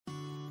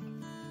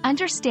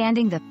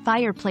Understanding the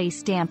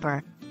Fireplace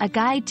Damper, a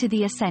guide to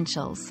the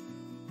essentials.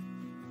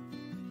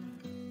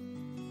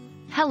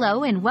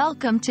 Hello and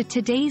welcome to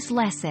today's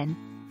lesson.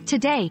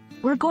 Today,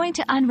 we're going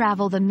to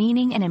unravel the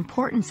meaning and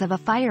importance of a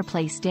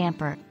fireplace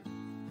damper.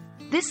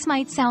 This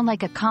might sound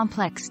like a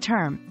complex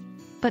term,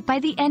 but by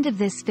the end of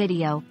this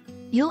video,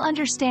 you'll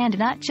understand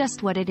not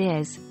just what it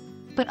is,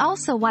 but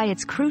also why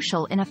it's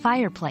crucial in a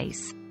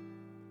fireplace.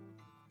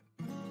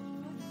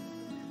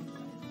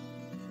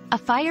 A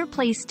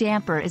fireplace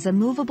damper is a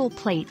movable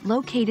plate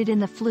located in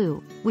the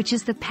flue, which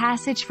is the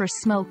passage for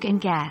smoke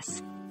and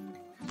gas.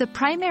 The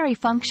primary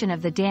function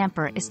of the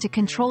damper is to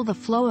control the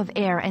flow of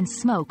air and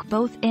smoke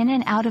both in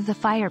and out of the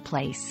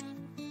fireplace.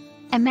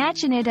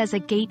 Imagine it as a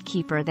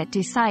gatekeeper that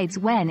decides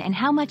when and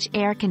how much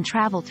air can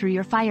travel through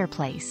your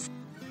fireplace.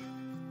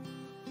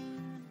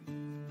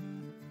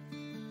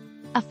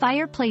 A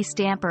fireplace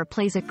damper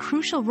plays a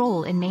crucial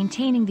role in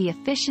maintaining the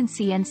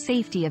efficiency and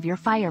safety of your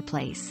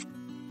fireplace.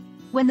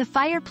 When the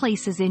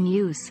fireplace is in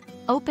use,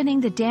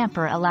 opening the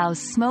damper allows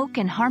smoke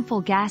and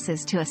harmful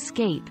gases to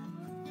escape,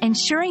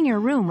 ensuring your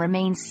room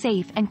remains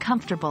safe and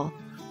comfortable.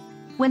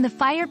 When the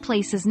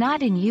fireplace is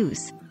not in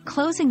use,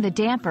 closing the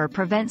damper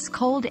prevents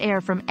cold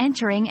air from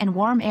entering and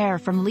warm air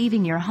from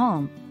leaving your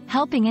home,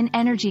 helping in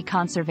energy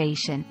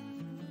conservation.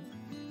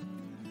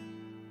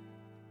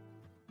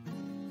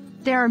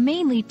 There are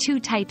mainly two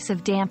types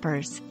of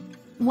dampers.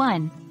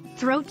 1.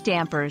 Throat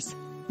dampers,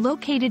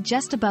 located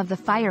just above the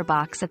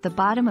firebox at the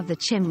bottom of the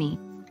chimney.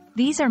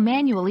 These are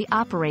manually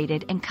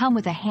operated and come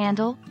with a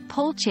handle,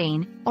 pull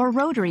chain, or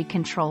rotary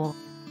control.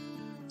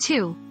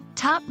 2.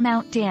 Top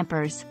mount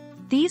dampers.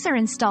 These are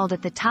installed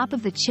at the top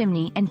of the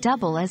chimney and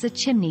double as a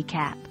chimney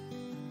cap.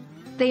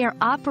 They are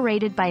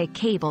operated by a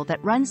cable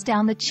that runs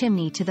down the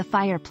chimney to the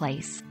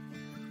fireplace.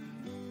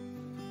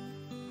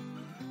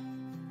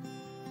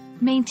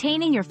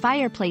 Maintaining your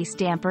fireplace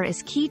damper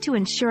is key to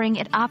ensuring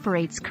it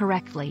operates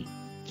correctly.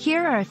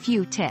 Here are a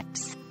few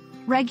tips.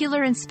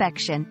 Regular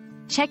inspection.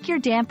 Check your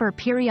damper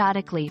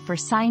periodically for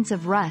signs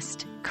of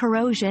rust,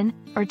 corrosion,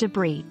 or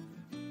debris.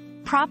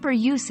 Proper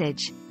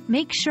usage.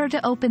 Make sure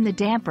to open the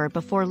damper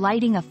before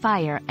lighting a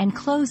fire and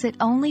close it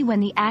only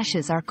when the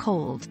ashes are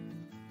cold.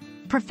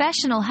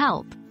 Professional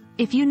help.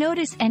 If you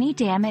notice any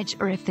damage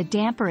or if the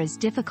damper is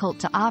difficult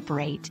to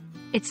operate,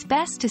 it's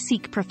best to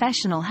seek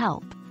professional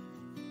help.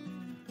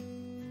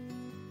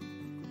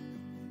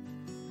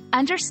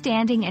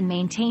 Understanding and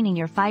maintaining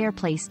your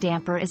fireplace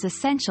damper is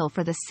essential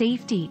for the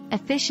safety,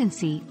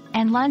 efficiency,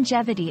 and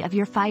longevity of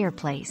your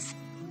fireplace.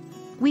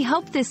 We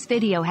hope this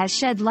video has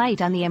shed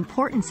light on the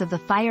importance of the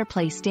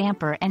fireplace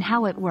damper and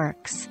how it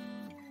works.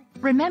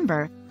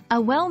 Remember,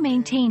 a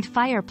well-maintained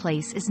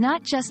fireplace is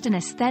not just an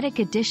aesthetic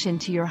addition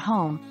to your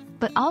home,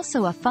 but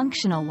also a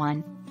functional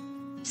one.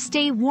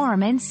 Stay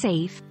warm and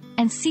safe,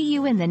 and see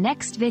you in the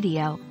next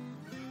video.